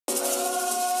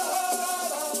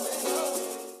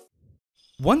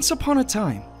Once upon a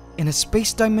time, in a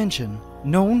space dimension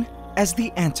known as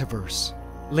the Antiverse,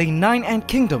 lay 9 ant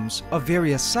kingdoms of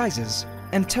various sizes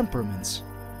and temperaments.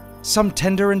 Some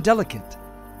tender and delicate,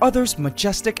 others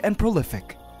majestic and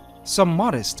prolific, some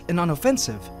modest and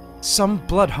unoffensive, some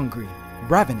blood-hungry,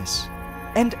 ravenous,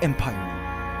 and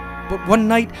empire. But one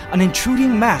night, an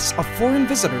intruding mass of foreign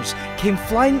visitors came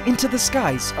flying into the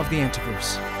skies of the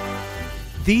Antiverse.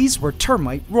 These were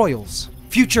termite royals,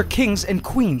 future kings and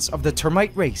queens of the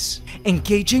termite race,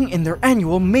 engaging in their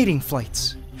annual mating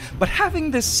flights. But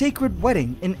having this sacred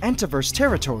wedding in Antiverse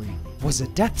territory was a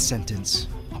death sentence.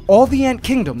 All the ant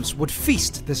kingdoms would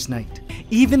feast this night,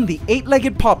 even the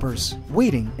 8-legged paupers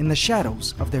waiting in the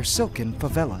shadows of their silken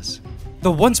favelas.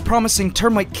 The once promising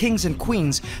termite kings and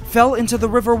queens fell into the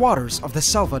river waters of the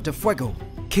Selva de Fuego,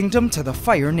 kingdom to the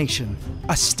Fire Nation,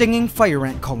 a stinging fire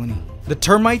ant colony. The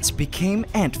termites became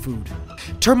ant food.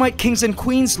 Termite kings and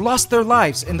queens lost their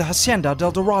lives in the Hacienda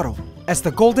del Dorado, as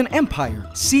the Golden Empire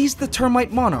seized the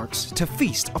termite monarchs to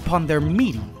feast upon their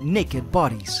meaty, naked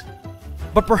bodies.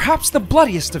 But perhaps the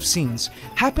bloodiest of scenes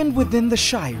happened within the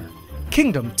Shire,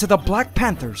 kingdom to the Black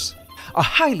Panthers, a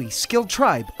highly skilled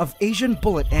tribe of Asian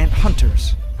bullet ant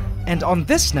hunters. And on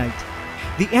this night,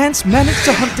 the ants managed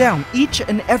to hunt down each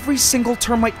and every single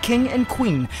termite king and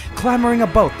queen clamoring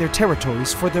about their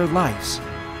territories for their lives.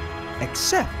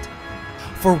 Except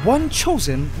for one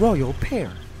chosen royal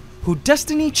pair, who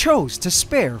destiny chose to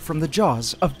spare from the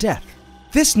jaws of death.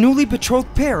 This newly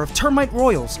betrothed pair of termite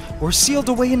royals were sealed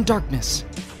away in darkness,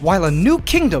 while a new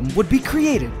kingdom would be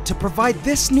created to provide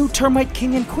this new termite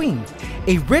king and queen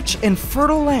a rich and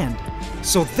fertile land,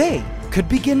 so they could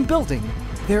begin building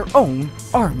their own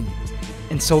army.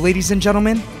 And so, ladies and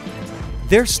gentlemen,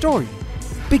 their story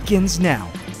begins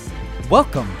now.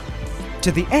 Welcome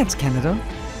to the AntsCanada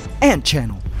Ant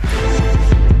Channel.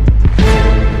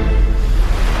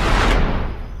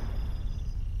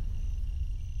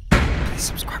 Please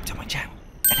subscribe to my channel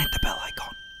and hit the bell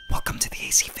icon. Welcome to the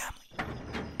AC family.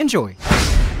 Enjoy.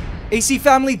 AC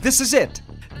family, this is it.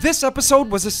 This episode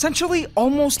was essentially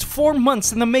almost 4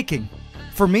 months in the making.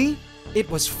 For me, it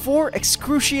was 4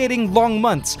 excruciating long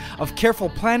months of careful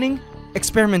planning,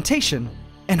 experimentation,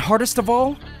 and hardest of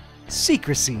all,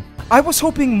 secrecy. I was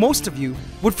hoping most of you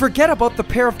would forget about the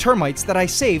pair of termites that I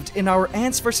saved in our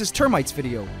Ants vs Termites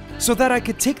video, so that I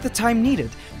could take the time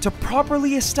needed to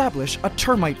properly establish a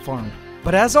termite farm.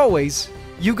 But as always,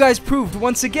 you guys proved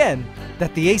once again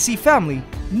that the AC family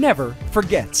never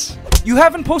forgets. You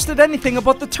haven't posted anything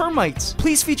about the termites.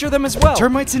 Please feature them as well.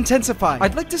 Termites intensify.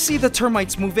 I'd like to see the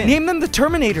termites move in. Name them the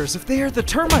Terminators if they are the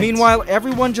termites. Meanwhile,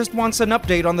 everyone just wants an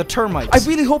update on the termites. I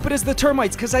really hope it is the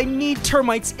termites because I need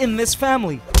termites in this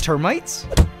family. Termites?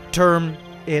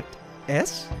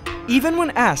 Term-it-s? Even when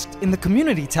asked in the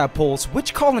community tab polls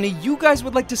which colony you guys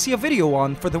would like to see a video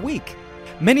on for the week,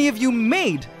 many of you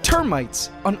made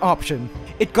termites an option.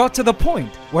 It got to the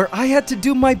point where I had to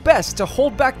do my best to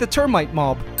hold back the termite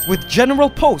mob with general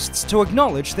posts to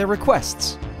acknowledge their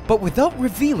requests, but without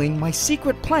revealing my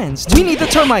secret plans to— We need the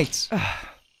termites!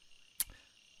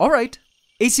 Alright,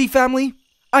 AC family,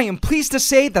 I am pleased to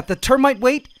say that the termite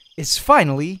wait is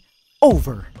finally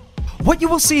over. What you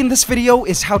will see in this video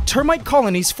is how termite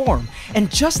colonies form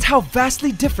and just how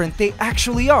vastly different they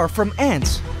actually are from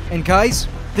ants. And guys,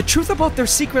 the truth about their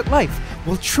secret life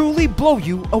will truly blow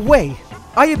you away.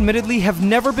 I admittedly have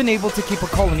never been able to keep a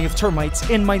colony of termites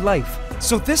in my life,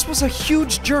 so this was a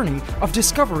huge journey of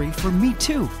discovery for me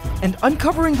too. And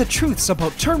uncovering the truths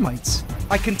about termites,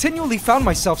 I continually found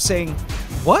myself saying,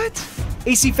 what?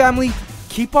 AC family,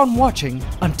 keep on watching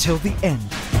until the end.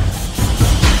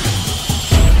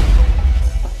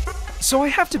 So I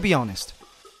have to be honest,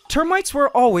 termites were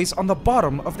always on the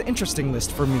bottom of the interesting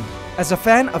list for me, as a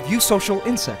fan of eusocial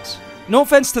insects. No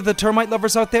offense to the termite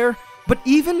lovers out there, but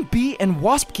even bee and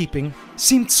wasp keeping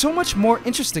seemed so much more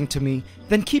interesting to me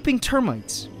than keeping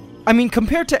termites. I mean,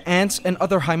 compared to ants and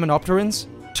other hymenopterans,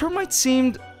 termites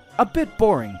seemed a bit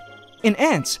boring. In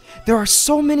ants, there are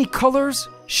so many colors,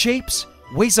 shapes,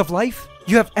 ways of life.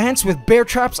 You have ants with bear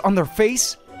traps on their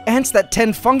face, ants that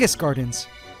tend fungus gardens,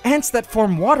 ants that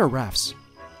form water rafts,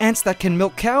 ants that can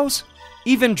milk cows,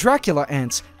 even Dracula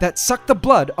ants that suck the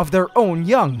blood of their own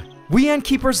young. We ant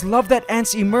keepers love that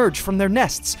ants emerge from their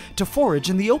nests to forage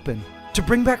in the open, to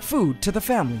bring back food to the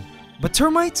family. But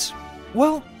termites?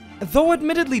 Well, though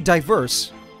admittedly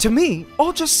diverse, to me,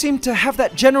 all just seem to have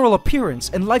that general appearance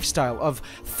and lifestyle of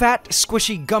fat,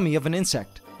 squishy gummy of an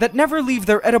insect that never leave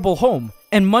their edible home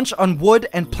and munch on wood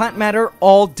and plant matter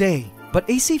all day. But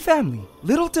AC family,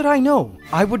 little did I know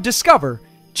I would discover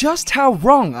just how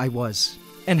wrong I was,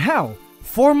 and how,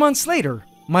 4 months later,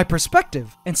 my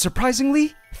perspective, and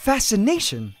surprisingly,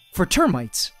 fascination for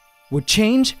termites would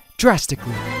change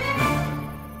drastically.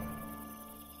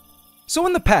 So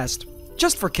in the past,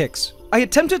 just for kicks, I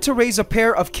attempted to raise a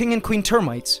pair of king and queen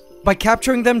termites by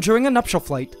capturing them during a nuptial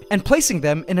flight and placing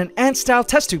them in an ant-style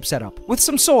test tube setup with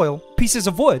some soil, pieces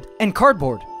of wood, and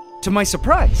cardboard. To my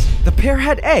surprise, the pair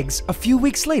had eggs a few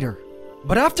weeks later.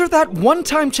 But after that one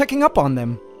time checking up on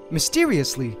them,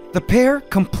 mysteriously, the pair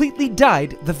completely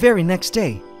died the very next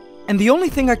day. And the only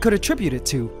thing I could attribute it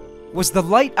to was the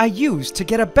light I used to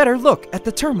get a better look at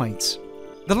the termites.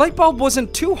 The light bulb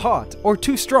wasn't too hot or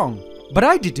too strong, but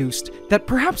I deduced that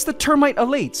perhaps the termite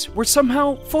alates were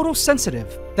somehow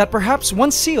photosensitive, that perhaps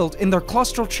once sealed in their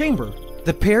claustral chamber,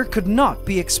 the pair could not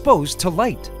be exposed to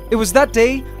light. It was that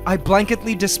day I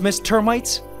blanketly dismissed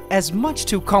termites as much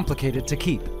too complicated to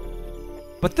keep.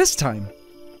 But this time,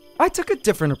 I took a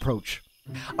different approach.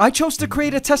 I chose to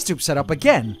create a test tube setup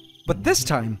again, but this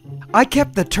time, I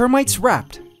kept the termites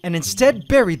wrapped and instead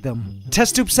buried them,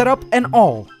 test tube setup and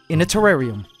all, in a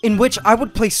terrarium, in which I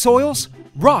would place soils,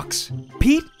 rocks,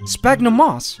 peat, sphagnum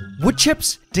moss, wood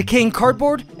chips, decaying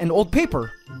cardboard and old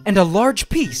paper, and a large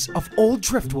piece of old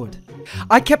driftwood.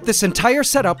 I kept this entire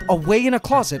setup away in a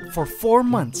closet for 4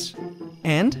 months.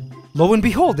 And, lo and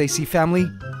behold, AC family,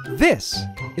 this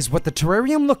is what the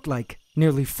terrarium looked like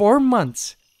nearly 4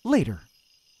 months later.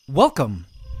 Welcome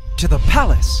to the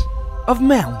Palace of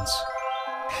Mounds.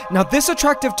 Now this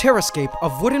attractive terrascape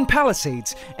of wooden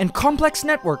palisades and complex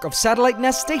network of satellite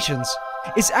nest stations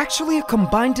is actually a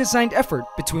combined designed effort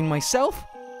between myself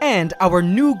and our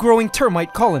new growing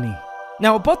termite colony.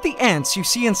 Now about the ants you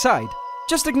see inside,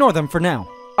 just ignore them for now.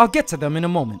 I'll get to them in a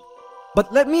moment.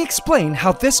 But let me explain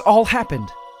how this all happened.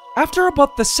 After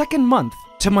about the 2nd month,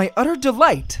 to my utter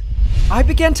delight, I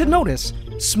began to notice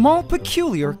small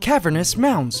peculiar cavernous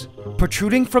mounds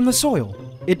protruding from the soil.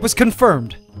 It was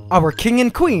confirmed. Our king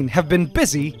and queen have been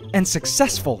busy and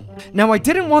successful. Now I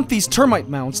didn't want these termite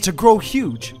mounds to grow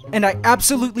huge, and I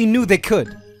absolutely knew they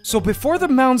could. So before the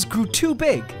mounds grew too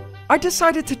big, I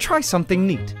decided to try something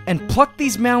neat and pluck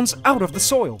these mounds out of the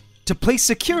soil to place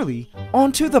securely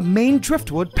onto the main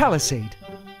driftwood palisade.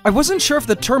 I wasn't sure if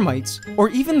the termites, or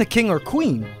even the king or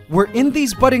queen, were in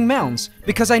these budding mounds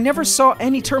because I never saw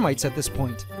any termites at this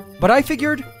point. But I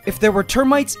figured if there were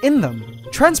termites in them,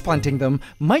 transplanting them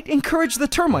might encourage the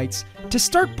termites to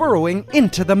start burrowing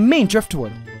into the main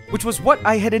driftwood, which was what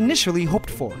I had initially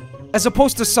hoped for, as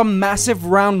opposed to some massive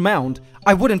round mound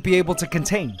I wouldn't be able to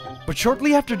contain. But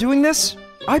shortly after doing this,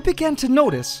 I began to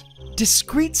notice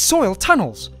discrete soil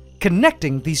tunnels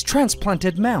connecting these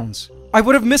transplanted mounds. I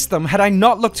would have missed them had I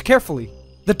not looked carefully.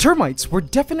 The termites were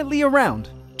definitely around,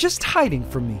 just hiding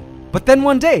from me. But then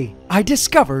one day, I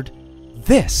discovered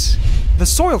this. The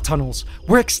soil tunnels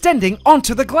were extending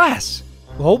onto the glass.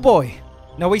 Oh boy.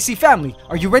 Now AC family,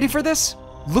 are you ready for this?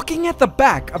 Looking at the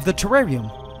back of the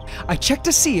terrarium, I checked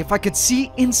to see if I could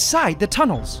see inside the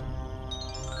tunnels.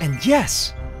 And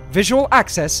yes, visual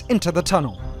access into the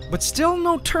tunnel, but still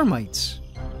no termites.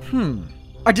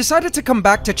 I decided to come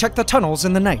back to check the tunnels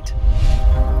in the night.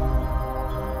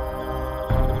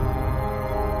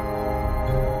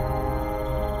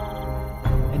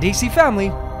 And AC family,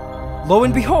 lo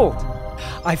and behold,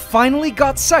 I finally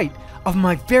got sight of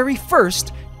my very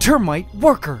first termite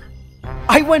worker.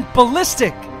 I went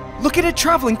ballistic! Look at it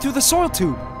traveling through the soil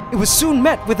tube. It was soon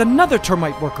met with another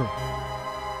termite worker.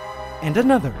 And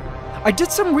another. I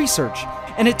did some research,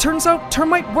 and it turns out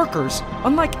termite workers,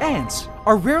 unlike ants,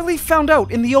 are rarely found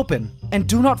out in the open and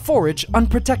do not forage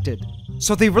unprotected.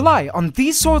 So they rely on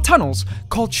these soil tunnels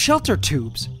called shelter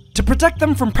tubes to protect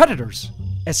them from predators,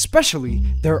 especially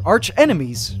their arch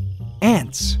enemies,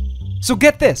 ants. So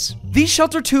get this, these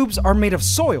shelter tubes are made of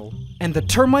soil and the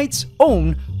termites'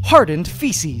 own hardened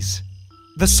feces.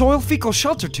 The soil fecal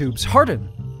shelter tubes harden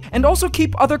and also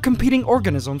keep other competing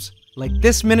organisms, like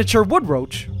this miniature wood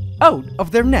roach, out of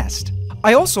their nest.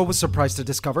 I also was surprised to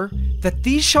discover that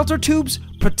these shelter tubes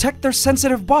protect their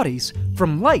sensitive bodies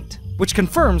from light, which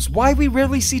confirms why we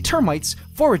rarely see termites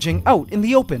foraging out in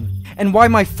the open, and why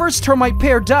my first termite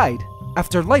pair died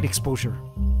after light exposure.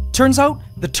 Turns out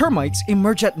the termites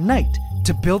emerge at night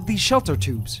to build these shelter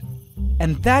tubes,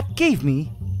 and that gave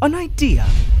me an idea.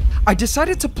 I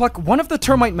decided to pluck one of the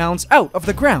termite mounds out of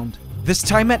the ground, this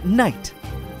time at night.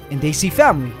 And AC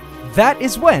family, that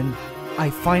is when I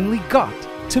finally got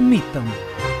to meet them.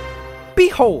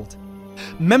 Behold,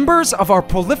 members of our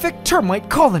prolific termite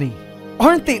colony.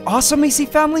 Aren't they awesome, AC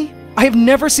family? I have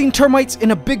never seen termites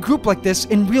in a big group like this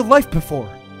in real life before,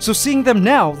 so seeing them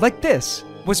now like this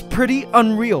was pretty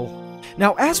unreal.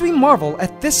 Now as we marvel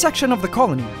at this section of the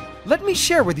colony, let me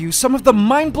share with you some of the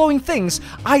mind-blowing things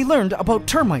I learned about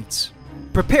termites.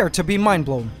 Prepare to be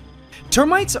mind-blown.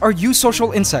 Termites are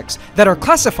eusocial insects that are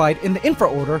classified in the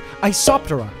infraorder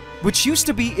Isoptera, which used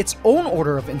to be its own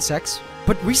order of insects,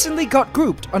 but recently got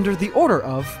grouped under the order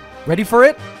of, ready for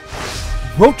it?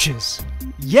 Roaches.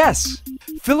 Yes!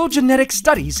 Phylogenetic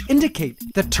studies indicate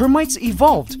that termites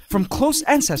evolved from close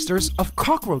ancestors of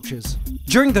cockroaches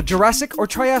during the Jurassic or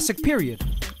Triassic period,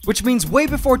 which means way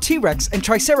before T-Rex and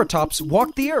Triceratops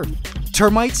walked the earth.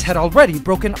 Termites had already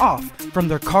broken off from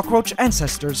their cockroach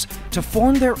ancestors to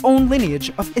form their own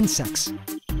lineage of insects.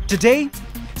 Today,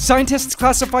 scientists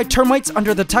classify termites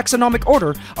under the taxonomic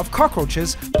order of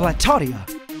cockroaches, Blattodea.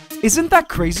 Isn't that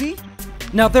crazy?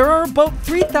 Now, there are about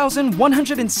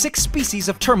 3,106 species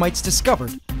of termites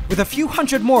discovered, with a few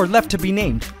hundred more left to be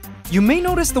named. You may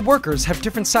notice the workers have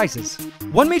different sizes.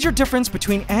 One major difference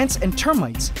between ants and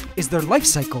termites is their life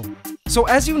cycle. So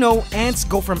as you know, ants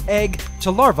go from egg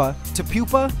to larva to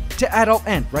pupa to adult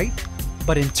ant, right?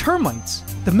 But in termites,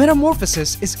 the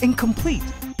metamorphosis is incomplete.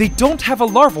 They don't have a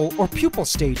larval or pupal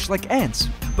stage like ants,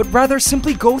 but rather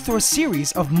simply go through a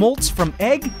series of molts from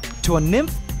egg to a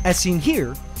nymph, as seen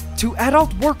here, to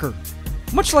adult worker,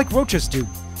 much like roaches do.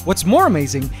 What's more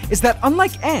amazing is that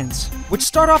unlike ants, which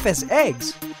start off as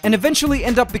eggs and eventually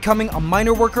end up becoming a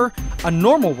minor worker, a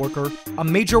normal worker, a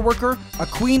major worker, a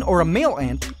queen, or a male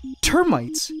ant,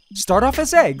 termites start off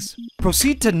as eggs,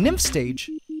 proceed to nymph stage,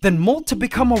 then molt to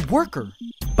become a worker.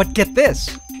 But get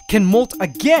this, can molt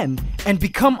again and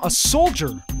become a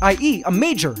soldier, i.e. a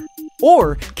major,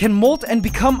 or can molt and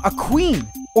become a queen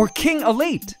or king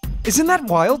elate. Isn't that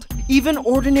wild? Even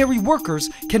ordinary workers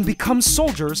can become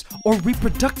soldiers or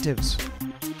reproductives.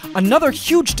 Another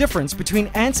huge difference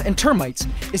between ants and termites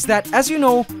is that, as you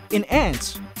know, in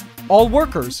ants, all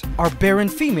workers are barren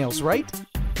females, right?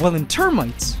 Well, in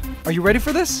termites, are you ready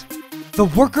for this? The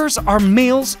workers are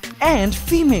males and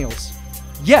females.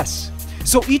 Yes,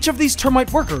 so each of these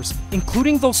termite workers,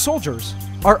 including those soldiers,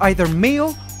 are either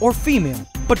male or female,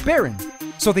 but barren,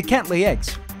 so they can't lay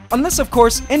eggs. Unless, of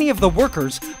course, any of the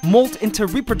workers molt into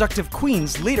reproductive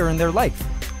queens later in their life.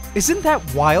 Isn't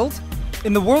that wild?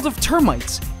 In the world of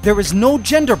termites, there is no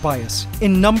gender bias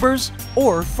in numbers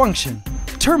or function.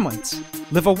 Termites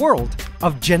live a world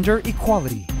of gender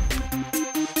equality.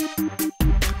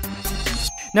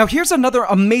 Now here's another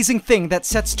amazing thing that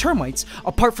sets termites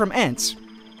apart from ants.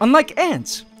 Unlike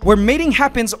ants, where mating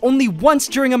happens only once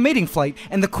during a mating flight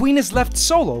and the queen is left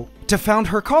solo to found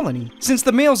her colony, since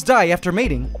the males die after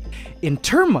mating, in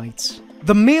termites,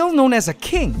 the male known as a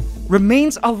king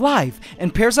remains alive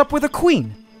and pairs up with a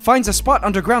queen, finds a spot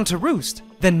underground to roost,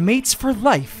 then mates for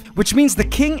life, which means the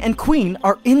king and queen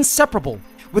are inseparable,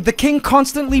 with the king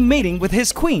constantly mating with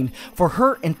his queen for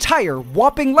her entire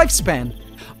whopping lifespan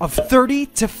of 30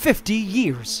 to 50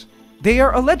 years. They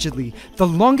are allegedly the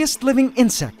longest living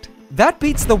insect. That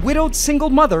beats the widowed single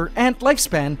mother ant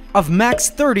lifespan of max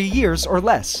 30 years or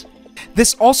less.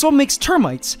 This also makes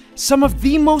termites some of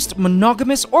the most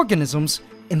monogamous organisms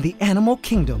in the animal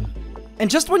kingdom. And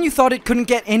just when you thought it couldn't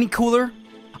get any cooler,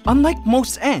 unlike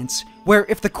most ants, where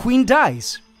if the queen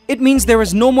dies, it means there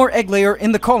is no more egg layer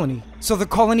in the colony, so the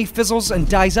colony fizzles and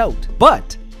dies out.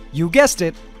 But, you guessed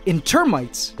it, in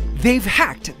termites, they've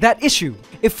hacked that issue.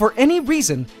 If for any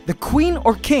reason the queen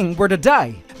or king were to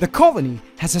die, the colony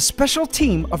has a special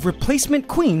team of replacement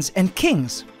queens and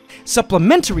kings,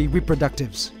 supplementary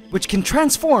reproductives, which can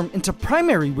transform into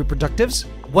primary reproductives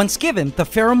once given the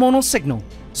pheromonal signal.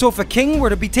 So if a king were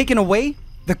to be taken away,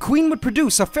 the queen would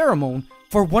produce a pheromone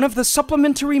for one of the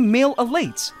supplementary male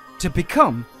elates to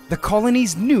become the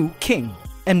colony's new king,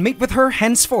 and mate with her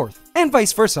henceforth, and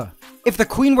vice versa. If the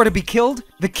queen were to be killed,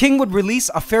 the king would release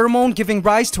a pheromone giving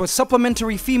rise to a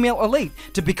supplementary female elate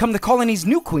to become the colony's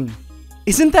new queen.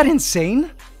 Isn't that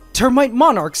insane? Termite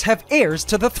monarchs have heirs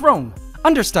to the throne,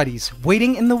 understudies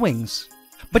waiting in the wings.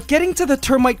 But getting to the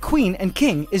termite queen and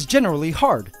king is generally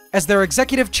hard, as their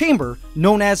executive chamber,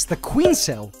 known as the queen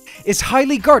cell, is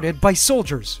highly guarded by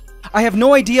soldiers. I have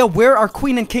no idea where our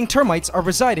queen and king termites are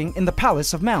residing in the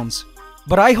Palace of Mounds,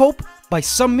 but I hope, by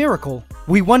some miracle,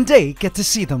 we one day get to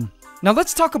see them. Now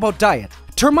let's talk about diet.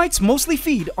 Termites mostly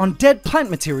feed on dead plant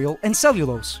material and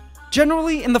cellulose,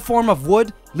 generally in the form of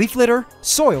wood, leaf litter,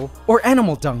 soil, or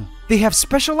animal dung. They have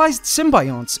specialized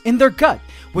symbionts in their gut,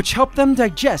 which help them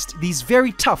digest these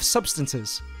very tough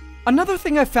substances. Another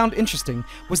thing I found interesting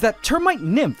was that termite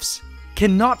nymphs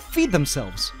cannot feed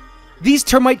themselves. These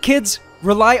termite kids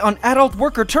rely on adult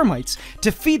worker termites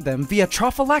to feed them via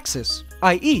trophallaxis,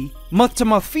 i.e.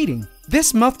 mouth-to-mouth feeding.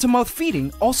 This mouth-to-mouth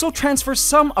feeding also transfers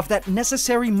some of that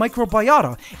necessary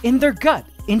microbiota in their gut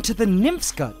into the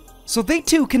nymph's gut, so they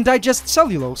too can digest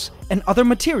cellulose and other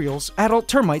materials adult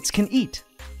termites can eat.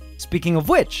 Speaking of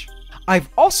which, I've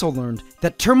also learned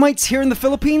that termites here in the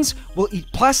Philippines will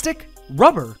eat plastic,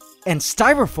 rubber, and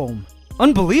styrofoam.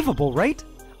 Unbelievable, right?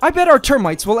 I bet our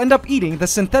termites will end up eating the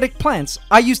synthetic plants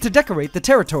I use to decorate the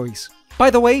territories. By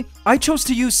the way, I chose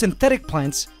to use synthetic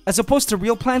plants as opposed to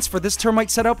real plants for this termite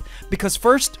setup because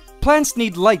first, plants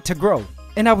need light to grow,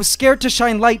 and I was scared to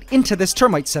shine light into this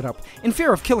termite setup in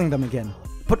fear of killing them again.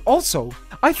 But also,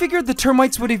 I figured the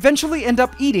termites would eventually end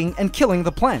up eating and killing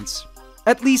the plants.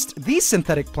 At least these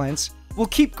synthetic plants will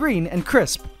keep green and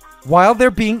crisp while they're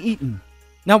being eaten.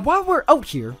 Now while we're out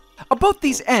here, about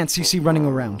these ants you see running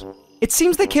around, it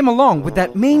seems they came along with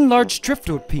that main large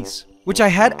driftwood piece, which I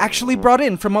had actually brought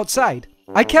in from outside.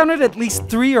 I counted at least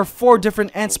 3 or 4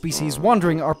 different ant species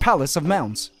wandering our palace of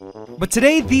mounds. But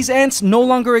today, these ants no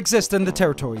longer exist in the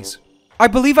territories. I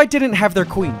believe I didn't have their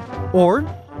queen, or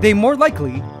they more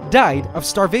likely died of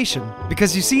starvation.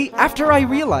 Because you see, after I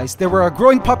realized there were a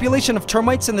growing population of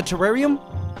termites in the terrarium,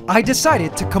 I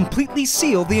decided to completely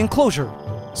seal the enclosure,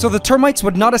 so the termites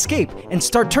would not escape and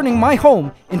start turning my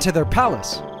home into their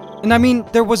palace. And I mean,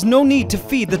 there was no need to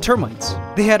feed the termites.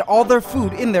 They had all their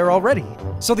food in there already.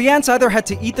 So the ants either had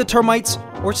to eat the termites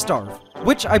or starve,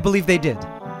 which I believe they did.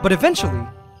 But eventually,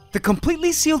 the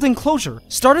completely sealed enclosure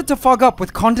started to fog up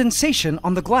with condensation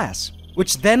on the glass,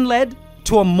 which then led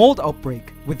to a mold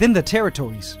outbreak within the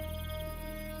territories,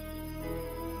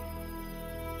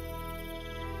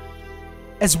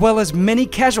 as well as many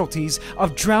casualties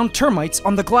of drowned termites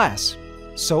on the glass.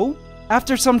 So,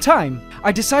 after some time,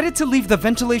 I decided to leave the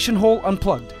ventilation hole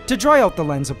unplugged to dry out the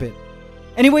lens a bit.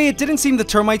 Anyway, it didn't seem the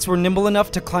termites were nimble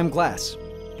enough to climb glass,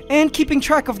 and keeping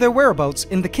track of their whereabouts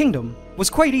in the kingdom was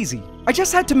quite easy. I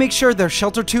just had to make sure their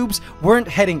shelter tubes weren't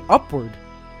heading upward.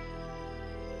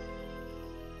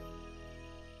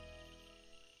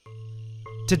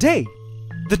 Today,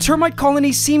 the termite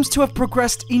colony seems to have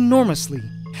progressed enormously.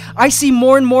 I see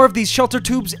more and more of these shelter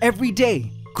tubes every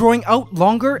day, growing out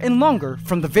longer and longer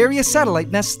from the various satellite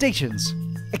nest stations,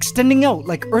 extending out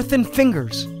like earthen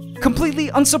fingers, completely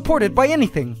unsupported by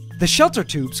anything. The shelter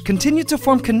tubes continue to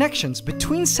form connections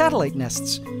between satellite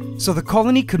nests, so the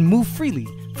colony could move freely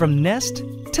from nest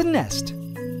to nest.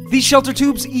 These shelter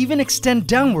tubes even extend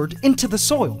downward into the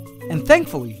soil, and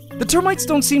thankfully, the termites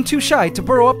don't seem too shy to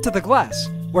burrow up to the glass,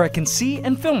 where I can see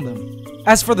and film them.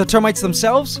 As for the termites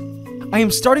themselves, I am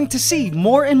starting to see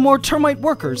more and more termite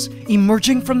workers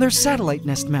emerging from their satellite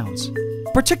nest mounds,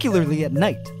 particularly at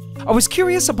night. I was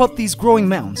curious about these growing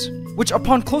mounds, which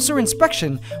upon closer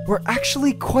inspection were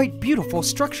actually quite beautiful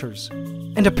structures.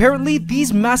 And apparently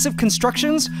these massive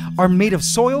constructions are made of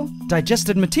soil,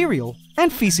 digested material,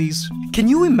 and feces. Can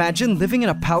you imagine living in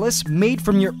a palace made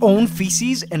from your own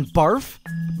feces and barf?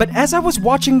 But as I was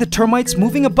watching the termites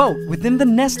moving about within the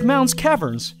nest mound's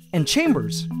caverns and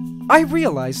chambers, I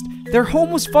realized their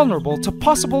home was vulnerable to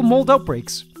possible mold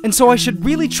outbreaks, and so I should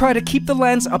really try to keep the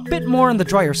lands a bit more on the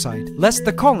drier side, lest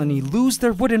the colony lose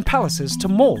their wooden palaces to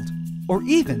mold, or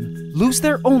even lose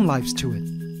their own lives to it.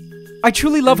 I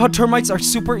truly love how termites are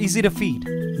super easy to feed.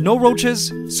 No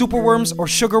roaches, superworms, or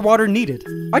sugar water needed.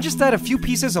 I just add a few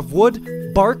pieces of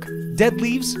wood, bark, dead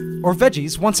leaves, or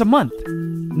veggies once a month.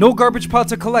 No garbage pile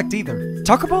to collect either.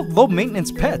 Talk about low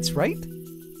maintenance pets, right?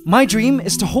 My dream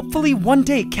is to hopefully one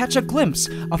day catch a glimpse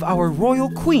of our royal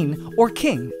queen or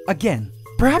king again.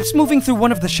 Perhaps moving through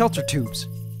one of the shelter tubes.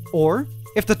 Or,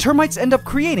 if the termites end up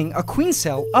creating a queen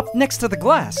cell up next to the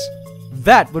glass,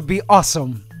 that would be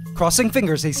awesome. Crossing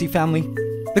fingers, AC family.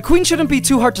 The queen shouldn't be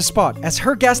too hard to spot, as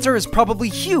her gaster is probably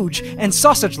huge and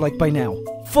sausage-like by now,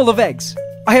 full of eggs.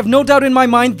 I have no doubt in my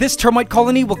mind this termite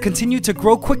colony will continue to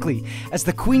grow quickly, as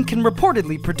the queen can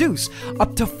reportedly produce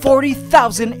up to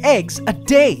 40,000 eggs a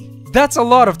day. That's a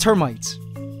lot of termites.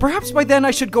 Perhaps by then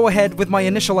I should go ahead with my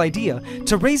initial idea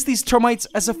to raise these termites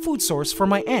as a food source for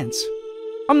my ants.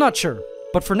 I'm not sure,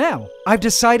 but for now, I've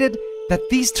decided that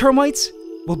these termites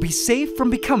will be safe from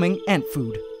becoming ant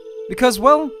food. Because,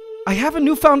 well, I have a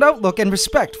newfound outlook and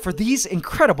respect for these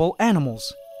incredible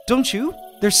animals. Don't you?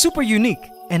 They're super unique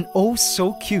and oh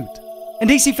so cute. And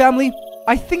AC family,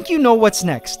 I think you know what's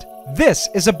next. This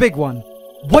is a big one.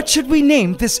 What should we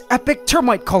name this epic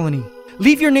termite colony?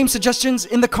 Leave your name suggestions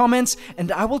in the comments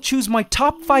and I will choose my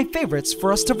top 5 favorites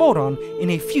for us to vote on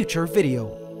in a future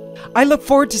video. I look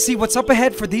forward to see what's up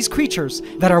ahead for these creatures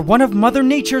that are one of Mother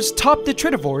Nature's top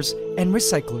detritivores and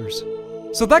recyclers.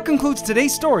 So that concludes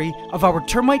today's story of our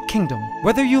termite kingdom.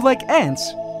 Whether you like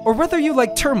ants, or whether you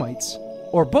like termites,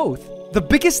 or both, the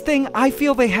biggest thing I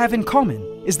feel they have in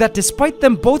common is that despite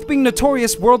them both being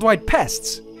notorious worldwide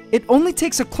pests, it only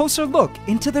takes a closer look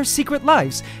into their secret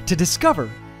lives to discover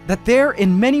that they're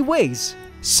in many ways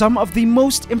some of the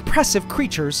most impressive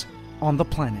creatures on the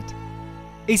planet.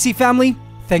 AC family,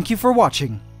 thank you for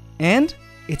watching. And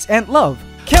it's Ant Love.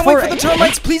 Can't wait for the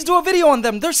termites. Please do a video on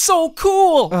them. They're so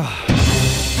cool.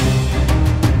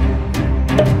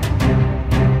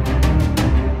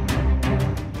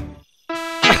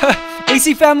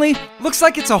 AC family, looks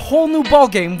like it's a whole new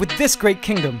ballgame with this great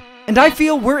kingdom. And I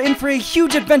feel we're in for a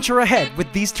huge adventure ahead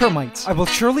with these termites. I will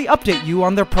surely update you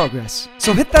on their progress.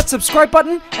 So hit that subscribe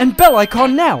button and bell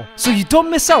icon now, so you don't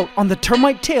miss out on the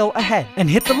termite tale ahead. And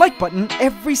hit the like button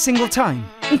every single time,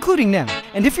 including now.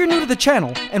 And if you're new to the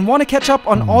channel and want to catch up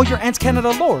on all your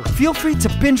AntsCanada lore, feel free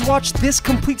to binge watch this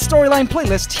complete storyline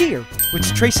playlist here,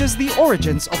 which traces the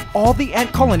origins of all the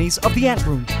ant colonies of the ant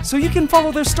room, so you can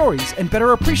follow their stories and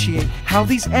better appreciate how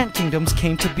these ant kingdoms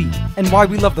came to be, and why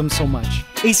we love them so much.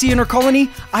 AC Inner Colony,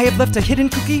 I have left a hidden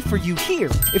cookie for you here,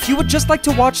 if you would just like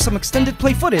to watch some extended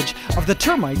play footage of the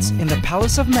termites in the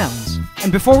Palace of Mounds.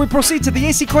 And before we proceed to the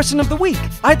AC question of the week,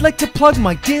 I'd like to plug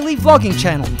my daily vlogging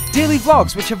channel, Daily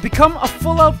Vlogs, which have become a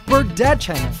full-out bird dad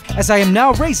channel, as I am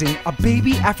now raising a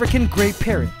baby African gray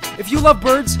parrot. If you love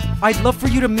birds, I'd love for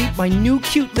you to meet my new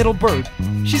cute little bird.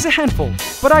 She's a handful,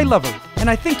 but I love her, and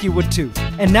I think you would too.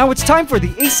 And now it's time for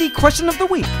the AC question of the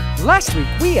week. Last week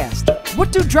we asked,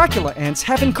 what do Dracula ants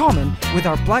have in common with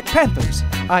our Black Panthers,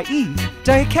 i.e.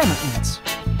 Diacama ants?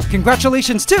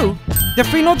 Congratulations to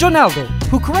Defrino Jonaldo,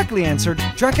 who correctly answered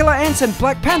Dracula ants and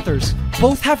Black Panthers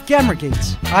both have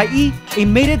gamergates, i.e. a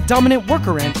mated dominant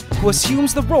worker ant who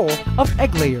assumes the role of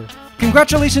egg layer.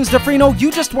 Congratulations, Defrino,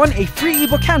 you just won a free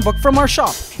ebook handbook from our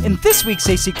shop. In this week's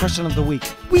AC question of the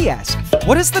week, we ask,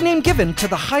 what is the name given to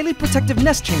the highly protective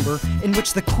nest chamber in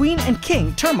which the queen and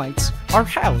king termites are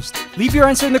housed? Leave your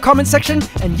answer in the comment section,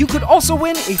 and you could also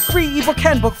win a free ebook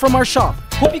handbook from our shop.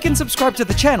 Hope you can subscribe to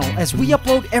the channel, as we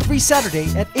upload every Saturday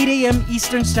at 8 AM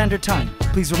Eastern Standard Time.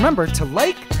 Please remember to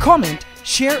like, comment,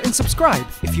 share, and subscribe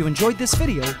if you enjoyed this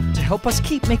video to help us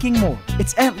keep making more.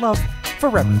 It's Ant Love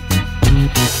forever.